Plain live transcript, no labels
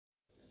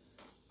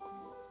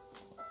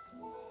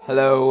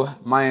Hello,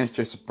 my name is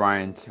Joseph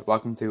Bryant.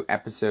 Welcome to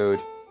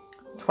episode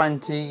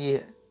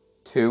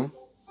 22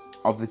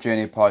 of the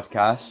Journey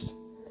podcast.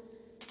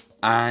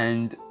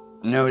 And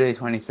no day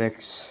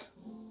 26.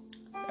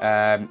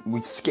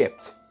 We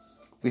skipped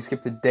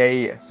to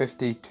day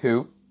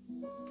 52.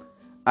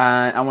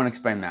 And I want to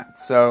explain that.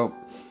 So,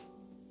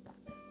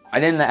 I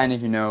didn't let any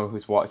of you know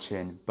who's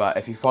watching, but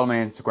if you follow my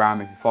Instagram,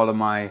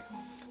 my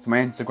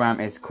Instagram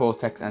is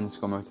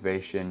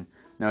cortex_motivation,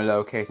 no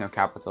lowercase, no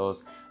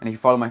capitals, and if you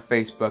follow my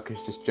Facebook,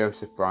 it's just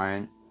Joseph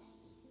Bryant.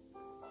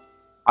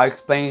 I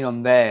explained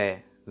on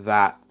there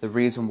that the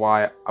reason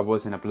why I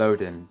wasn't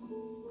uploading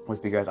was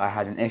because I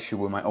had an issue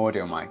with my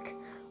audio mic.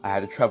 I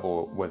had a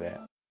trouble with it.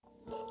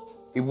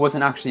 It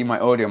wasn't actually my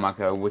audio mic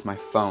though, it was my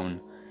phone.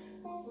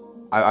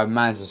 I've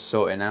managed to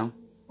sort it now,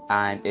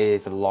 and it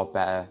is a lot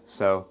better,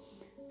 so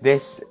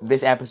this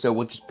episode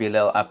will just be a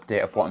little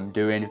update of what I'm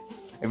doing.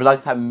 If you like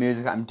the type of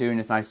music that I'm doing,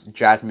 it's nice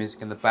jazz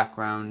music in the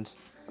background.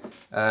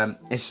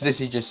 It's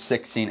literally just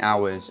 16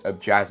 hours of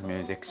jazz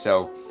music.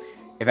 So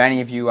if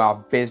any of you are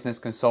business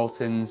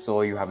consultants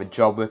or you have a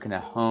job working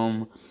at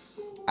home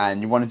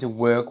and you want to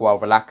work while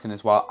relaxing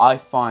as well, I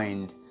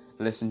find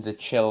listening to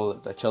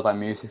chill out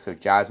music, so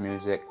jazz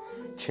music,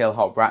 chill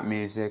hot rap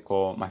music,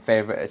 or my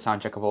favorite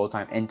soundtrack of all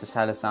time,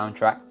 Interstellar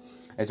soundtrack,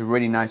 it's a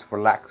really nice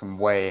relaxing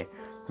way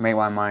to make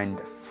my mind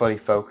fully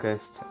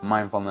focused,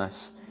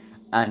 mindfulness,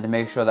 and to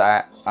make sure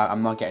that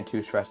I'm not getting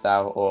too stressed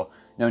out or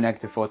no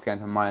negative thoughts get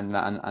into my mind,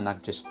 and I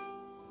can just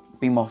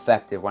be more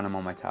effective when I'm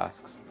on my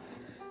tasks.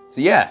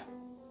 So yeah,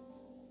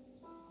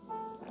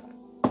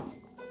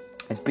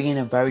 it's been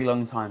a very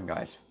long time,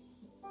 guys,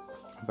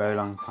 a very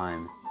long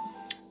time,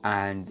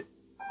 and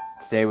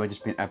today will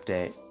just be an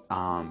update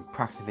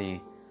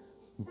practically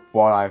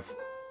what I've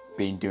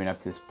been doing up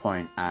to this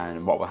point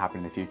and what will happen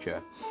in the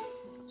future.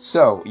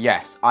 So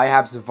yes, I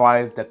have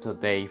survived up till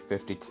day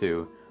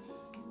 52.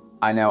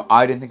 I know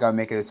I didn't think I'd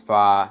make it this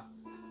far,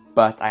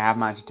 but I have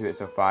managed to do it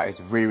so far.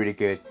 It's really, really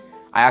good.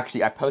 I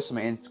posted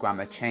on my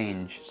Instagram a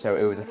change, so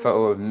it was a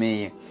photo of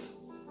me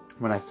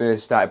when I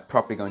first started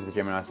properly going to the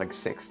gym when I was like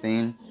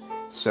 16.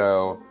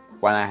 So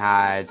when I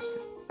had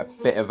a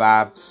bit of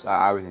abs,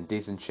 I was in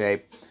decent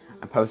shape.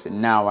 I posted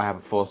now, I have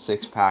a full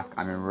six-pack.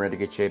 I'm in really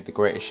good shape, the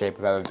greatest shape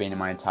I've ever been in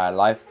my entire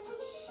life.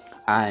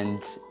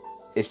 And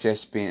it's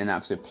just been an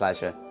absolute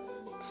pleasure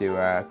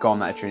to go on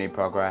that journey of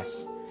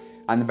progress.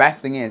 And the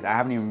best thing is, I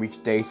haven't even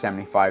reached day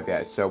 75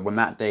 yet, so when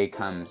that day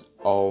comes,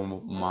 oh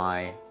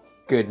my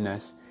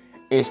goodness,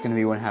 it's going to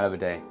be one hell of a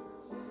day.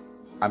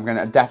 I'm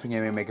definitely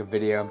going to make a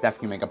video,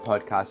 definitely make a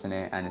podcast in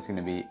it, and it's going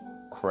to be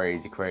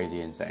crazy,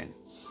 crazy insane.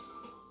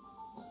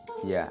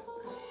 Yeah.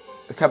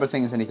 A couple of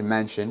things I need to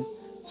mention.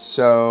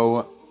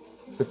 So,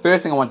 the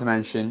first thing I want to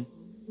mention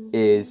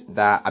is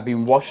that I've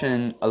been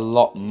watching a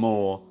lot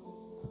more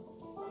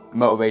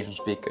motivational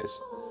speakers.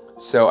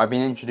 So I've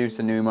been introduced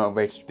to new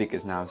motivational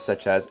speakers now,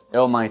 such as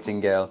Earl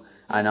Nightingale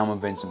and Norman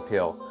Vincent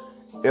Peale.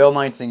 Earl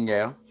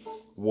Nightingale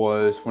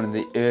was one of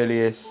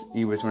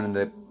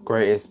the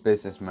greatest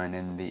businessmen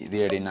in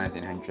the early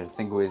 1900s. I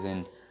think it was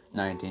in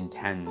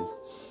 1910s.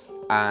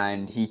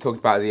 And he talked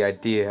about the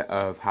idea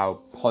of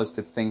how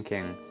positive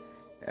thinking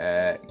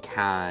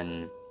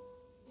can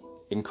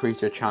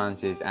increase your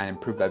chances and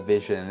improve that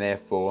vision, and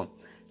therefore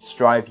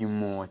strive you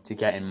more to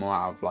getting more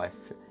out of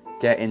life.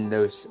 Getting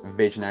those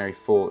visionary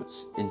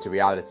thoughts into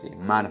reality,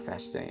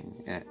 manifesting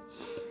it.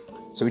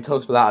 So we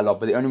talked about that a lot,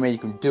 but the only way you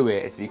can do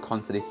it is if you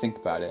constantly think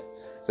about it.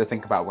 So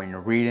think about it when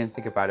you're reading,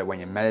 think about it when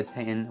you're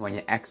meditating, when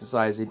you're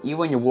exercising, even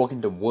when you're walking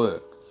to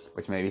work,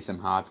 which may be some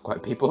hard for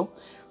quite people,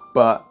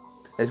 but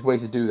there's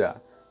ways to do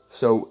that.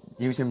 So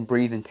using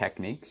breathing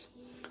techniques.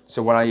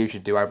 So what I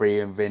usually do, I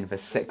breathe in for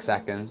 6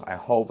 seconds, I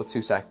hold for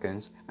 2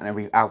 seconds, and I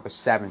breathe out for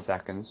 7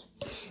 seconds.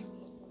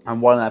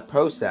 And while in that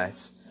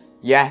process,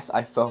 yes,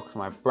 I focus on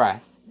my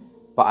breath,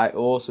 but I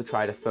also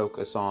try to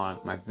focus on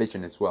my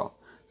vision as well.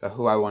 So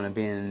who I want to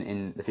be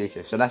in the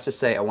future. So let's just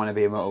say I want to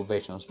be a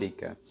motivational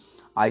speaker.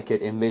 I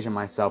could envision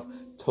myself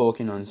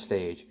talking on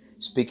stage,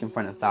 speaking in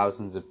front of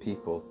thousands of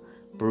people,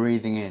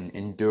 breathing in,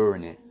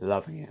 enduring it,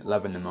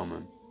 loving the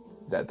moment.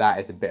 That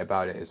is a bit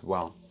about it as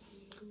well.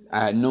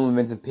 Norman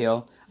Vincent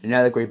Peale,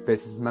 another great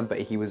businessman, but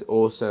he was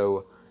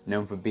also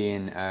known for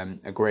being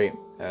a great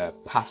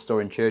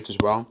pastor in church as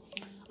well.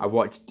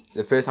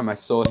 The first time I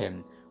saw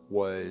him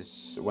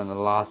was one of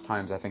the last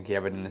times I think he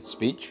ever did a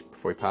speech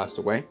before he passed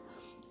away,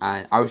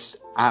 and I was just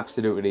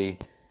absolutely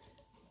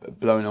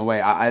blown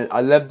away.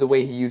 I love the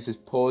way he uses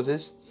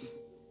pauses.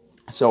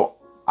 So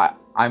I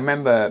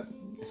remember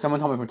someone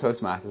told me from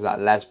Toastmasters that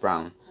Les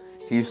Brown,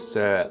 he used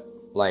to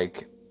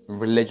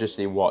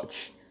religiously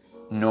watch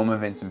Norman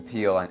Vincent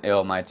Peale and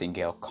Earl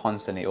Nightingale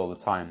constantly all the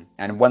time.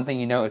 And one thing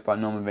you noticed about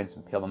Norman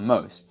Vincent Peale the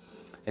most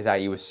is that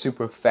he was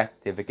super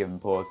effective at giving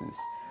pauses,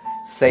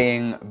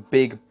 saying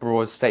big,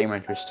 broad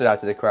statements which stood out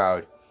to the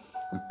crowd,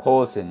 and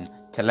pausing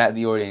to let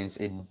the audience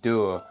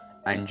endure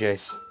and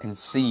just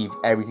conceive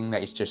everything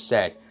that he's just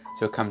said,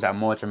 so it comes out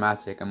more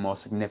dramatic and more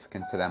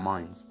significant to their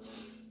minds.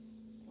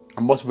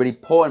 And what's really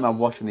important about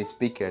watching these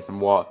speakers,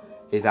 and what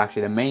is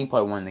actually the main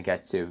point I wanted to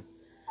get to,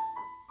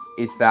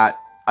 is that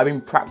I've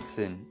been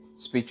practicing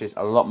speeches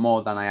a lot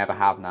more than I ever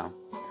have now.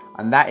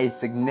 And that is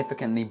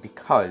significantly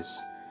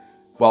because,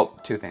 well,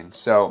 two things.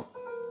 So,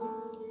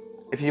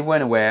 if you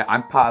weren't aware,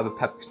 I'm part of a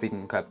public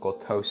speaking club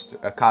called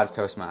Cardiff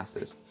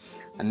Toastmasters.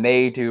 And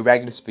they do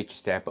regular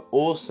speeches there, but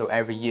also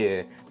every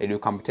year they do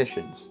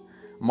competitions.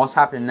 And what's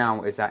happening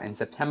now is that in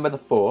September the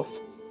 4th,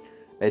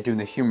 they're doing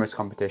the humorous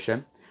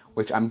competition,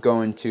 which I'm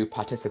going to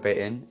participate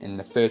in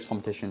the first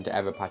competition to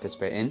ever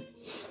participate in,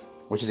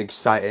 which is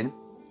exciting.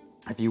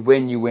 If you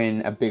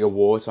win a big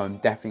award, so I'm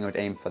definitely going to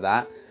aim for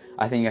that.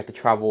 I think you have to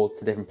travel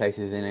to different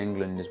places in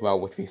England as well,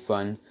 which would be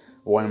fun.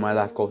 One of my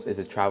life goals is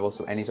to travel,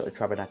 so any sort of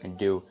travel I can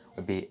do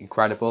would be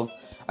incredible.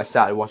 I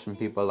started watching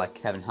people like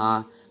Kevin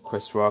Hart,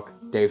 Chris Rock,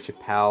 Dave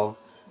Chappelle,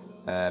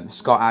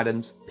 Scott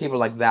Adams, people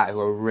like that who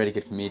are really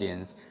good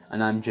comedians,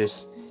 and I'm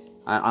just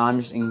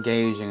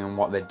engaging in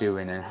what they're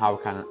doing and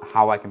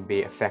how I can be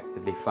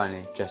effectively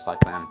funny just like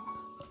them.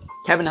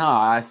 Kevin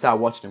Hart, I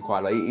started watching him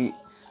quite a lot.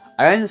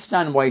 I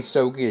understand why he's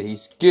so good.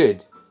 He's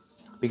good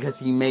because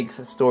he makes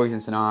stories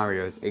and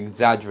scenarios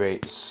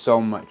exaggerate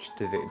so much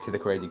to the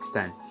crazy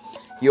extent.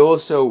 He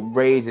also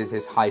raises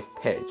his high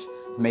pitch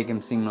to make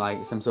him seem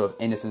like some sort of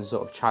innocent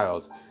sort of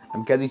child.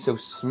 And because he's so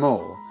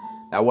small,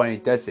 that when he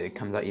does it, it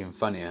comes out even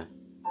funnier.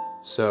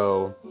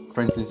 So,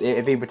 for instance,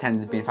 if he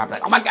pretends to be in fact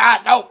like, oh my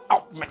god, no,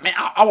 oh man,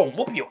 I will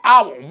whoop you,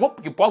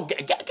 bro,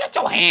 get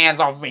your hands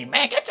off me,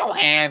 man, get your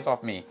hands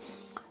off me.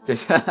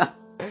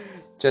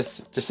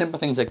 Just simple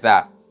things like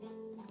that,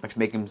 which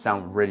make him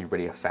sound really,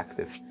 really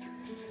effective.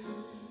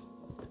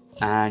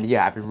 And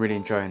yeah, I've been really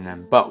enjoying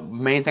them. But the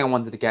main thing I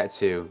wanted to get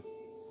to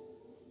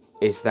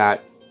is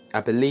that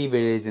I believe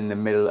it is in the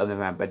middle of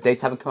November.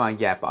 Dates haven't come out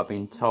yet, but I've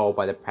been told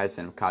by the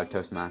president of Cardiff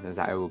Toastmasters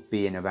that it will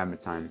be in November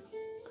time.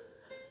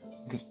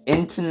 The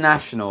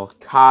International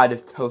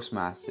Cardiff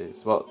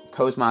Toastmasters, well,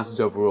 Toastmasters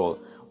overall,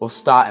 will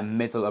start in the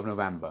middle of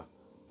November.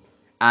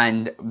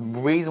 And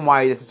the reason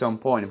why this is so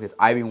important is because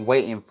I've been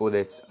waiting for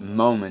this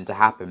moment to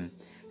happen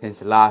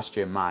since last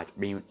year, March.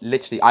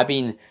 I've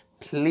been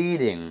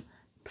pleading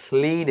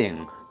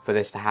for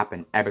this to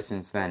happen ever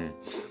since then.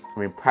 I've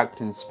been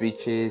practicing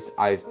speeches,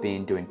 I've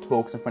been doing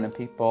talks in front of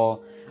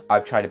people,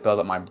 I've tried to build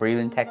up my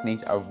breathing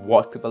techniques, I've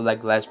watched people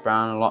like Les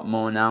Brown a lot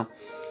more now,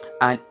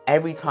 and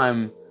every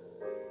time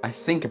I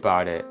think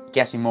about it, it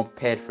gets me more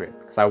prepared for it,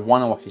 because I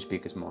want to watch these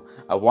speakers more,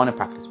 I want to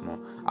practice more,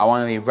 I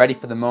want to be ready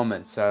for the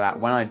moment so that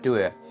when I do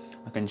it,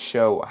 I can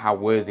show how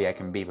worthy I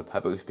can be for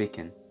public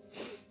speaking.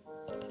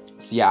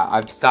 So yeah,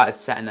 I've started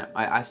setting up,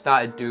 I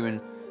started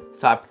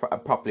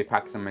properly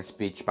practicing my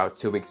speech about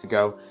 2 weeks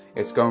ago.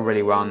 It's going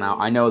really well now.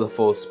 I know the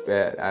full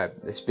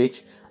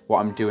speech. What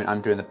I'm doing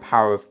the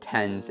power of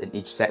tens in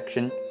each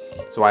section.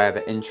 So I have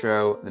an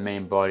intro, the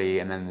main body,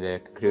 and then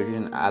the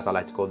conclusion, as I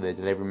like to call the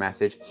delivery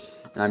message.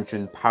 And I'm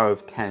doing the power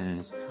of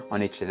tens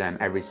on each of them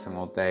every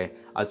single day.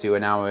 I'll do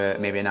an hour,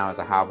 maybe an hour as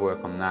I have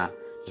work on that,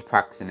 just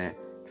practicing it,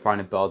 trying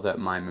to build up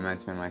my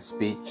momentum in my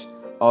speech.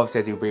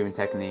 Obviously I do breathing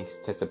techniques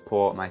to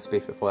support my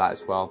speech before that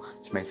as well,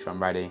 to make sure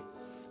I'm ready.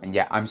 And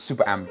yeah, I'm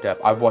super amped up.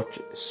 I've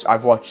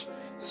watched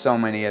so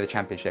many other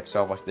championships.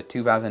 So I've watched the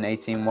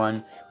 2018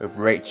 one with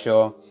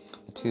Rachel,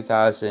 the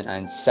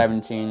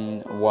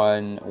 2017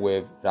 one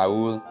with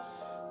Raul,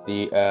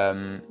 the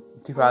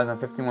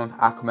 2015 one with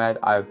Ahmed.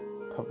 I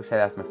probably say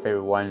that's my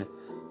favorite one.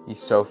 He's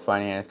so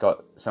funny and it's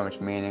got so much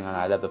meaning, and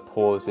I love the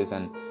pauses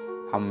and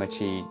how much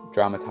he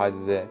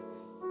dramatizes it.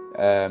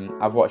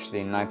 I've watched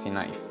the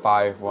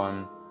 1995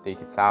 one, the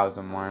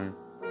 2000 one,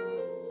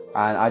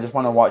 and I just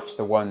want to watch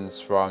the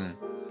ones from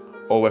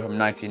all the way from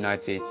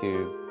 1990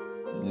 to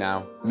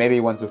now, maybe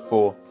ones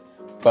before,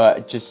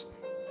 but just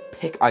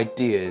pick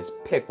ideas,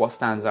 pick what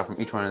stands out from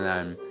each one of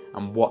them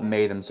and what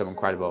made them so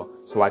incredible,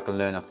 so I can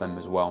learn off them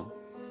as well.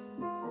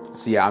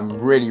 So yeah, I'm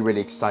really,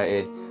 really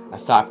excited. I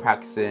started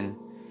practicing,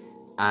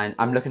 and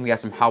I'm looking to get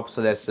some help.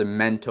 So there's some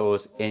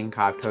mentors in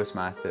Cardiff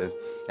Toastmasters.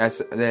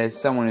 There's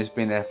someone who's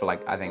been there for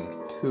like, I think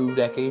 2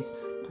 decades.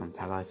 Don't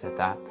tell her I said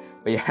that.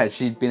 But yeah,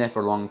 she's been there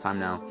for a long time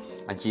now,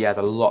 and she has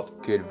a lot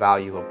of good,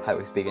 valuable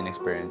public speaking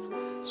experience.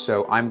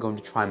 So I'm going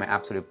to try my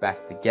absolute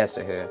best to get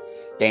to her,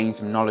 gain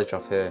some knowledge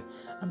of her,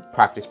 and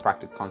practice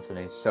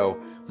constantly, so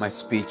my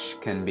speech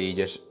can be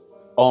just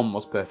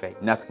almost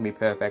perfect. Nothing can be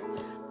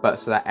perfect, but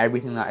so that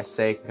everything that I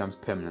say becomes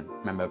permanent.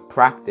 Remember,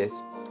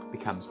 practice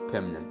becomes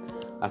permanent.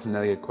 That's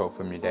another good quote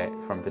from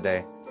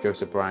today.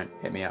 Joseph Bryant,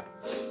 hit me up.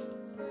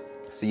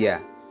 So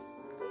yeah,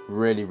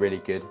 really, really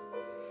good.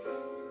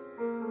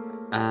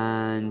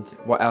 And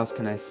what else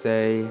can I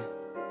say?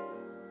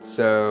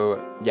 So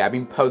yeah, I've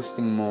been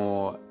posting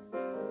more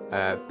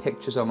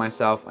pictures of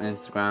myself on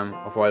Instagram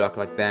of what I look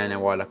like then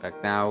and what I look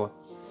like now.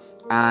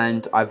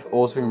 And I've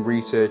also been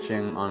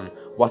researching on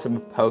what type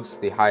of posts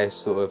the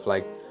highest sort of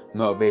like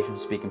motivation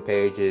speaking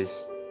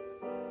pages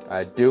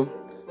do.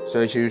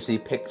 So it's usually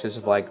pictures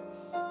of like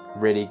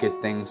really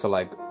good things, so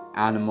like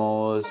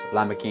animals,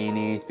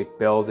 Lamborghinis, big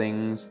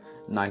buildings,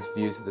 nice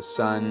views of the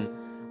sun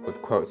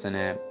with quotes in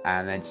it,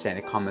 and then just saying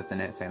the comments in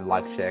it, saying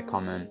like, share,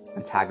 comment,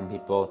 and tagging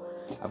people.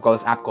 I've got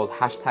this app called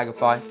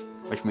Hashtagify,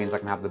 which means I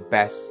can have the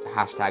best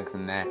hashtags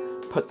in there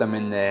put them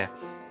in there,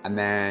 and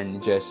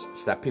then just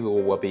so that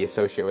people will be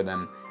associated with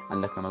them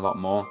and look at them a lot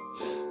more.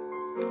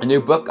 A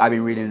new book I've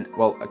been reading,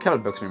 well, a couple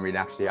of books I've been reading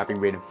actually. I've been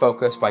reading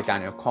Focus by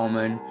Daniel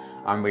Coleman.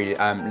 I'm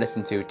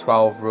listening to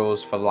 12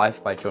 Rules for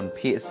Life by Jordan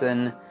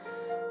Peterson.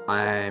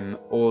 I'm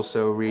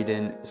also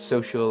reading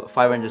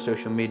 500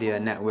 Social Media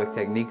Network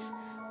Techniques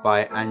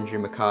by Andrew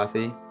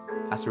McCarthy.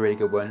 That's a really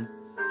good one.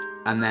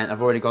 And then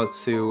I've already got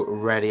 2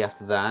 ready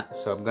after that.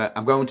 So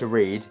I'm going to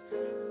read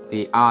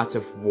The Art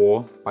of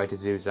War by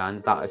Tzu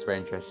Zan. That is very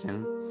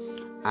interesting.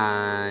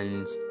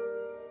 And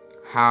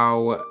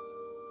How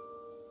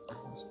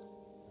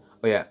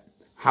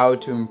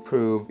to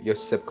Improve Your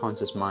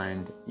Subconscious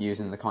Mind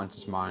Using the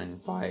Conscious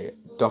Mind by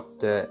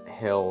Dr.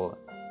 Hill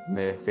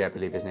Murphy, I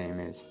believe his name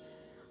is.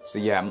 So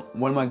yeah,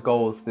 one of my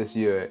goals this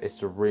year is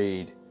to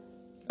read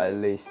at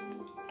least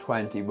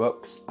 20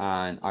 books,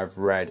 and I've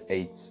read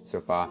 8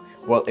 so far.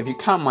 Well, if you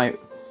count my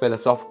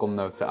philosophical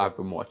notes that I've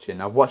been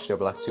watching, I've watched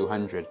over like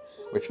 200,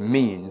 which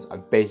means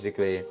I've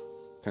basically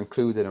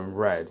concluded and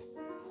read,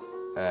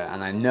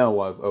 and I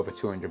know of over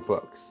 200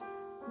 books,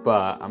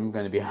 but I'm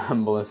going to be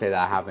humble and say that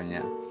I haven't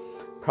yet.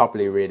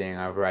 Properly reading,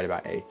 I've read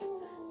about 8.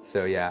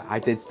 So yeah, I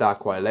did start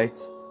quite late,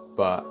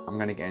 but I'm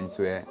going to get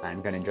into it and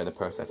I'm going to enjoy the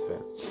process of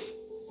it.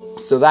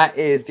 So that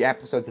is the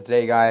episode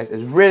today, guys.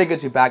 It's really good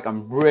to be back.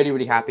 I'm really,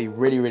 really happy,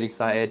 really, really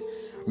excited.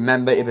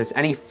 Remember, if there's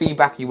any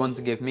feedback you want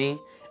to give me,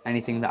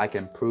 anything that I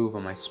can improve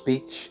on my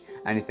speech,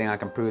 anything I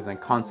can improve on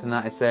the content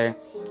that I say,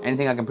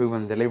 anything I can improve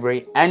on the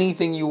delivery,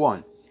 anything you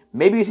want.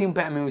 Maybe you sing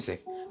better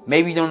music.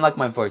 Maybe you don't like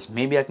my voice.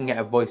 Maybe I can get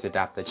a voice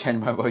adapter,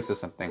 change my voice or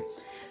something.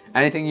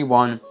 Anything you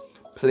want,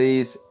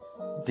 please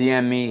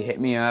DM me, hit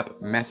me up,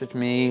 message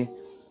me,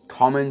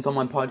 comment on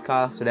my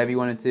podcast, whatever you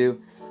want to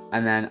do.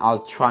 And then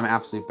I'll try my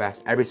absolute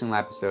best every single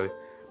episode,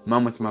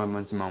 moment to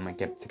moment,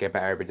 to get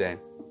better every day.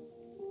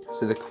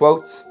 So the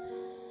quote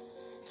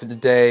for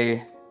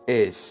today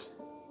is,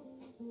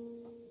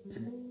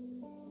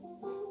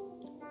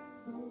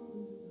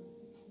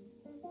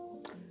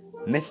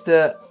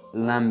 Mr.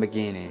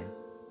 Lamborghini.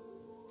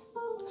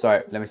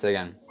 Sorry, let me say it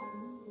again.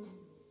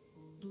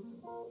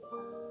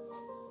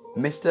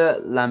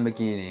 Mr.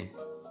 Lamborghini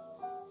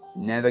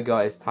never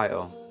got his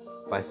title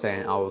by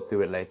saying, I will do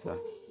it later.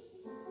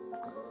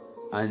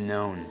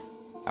 Unknown.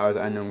 That was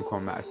an unknown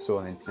quote that I saw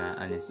on the internet,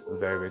 and it's a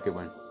very, very good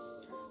one.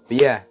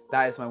 But yeah,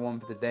 that is my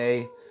one for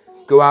today.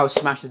 Go out,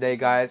 smash the day,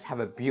 guys. Have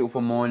a beautiful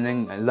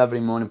morning. A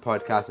lovely morning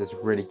podcast is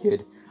really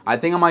good. I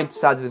think I might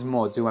start to do this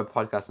more, do my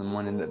podcast in the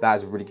morning. That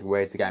is a really good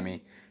way to get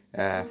me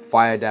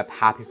fired up,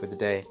 happy for the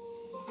day.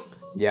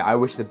 Yeah, I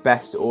wish the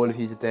best to all of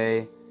you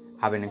today.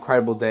 Have an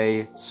incredible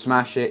day.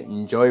 Smash it.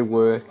 Enjoy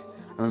work.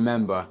 And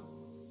remember,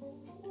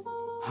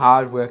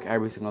 hard work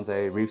every single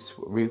day reaps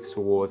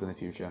rewards in the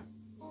future.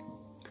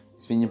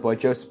 It's been your boy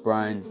Joseph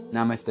Bryan.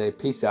 Namaste,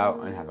 peace out,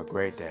 and have a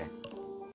great day.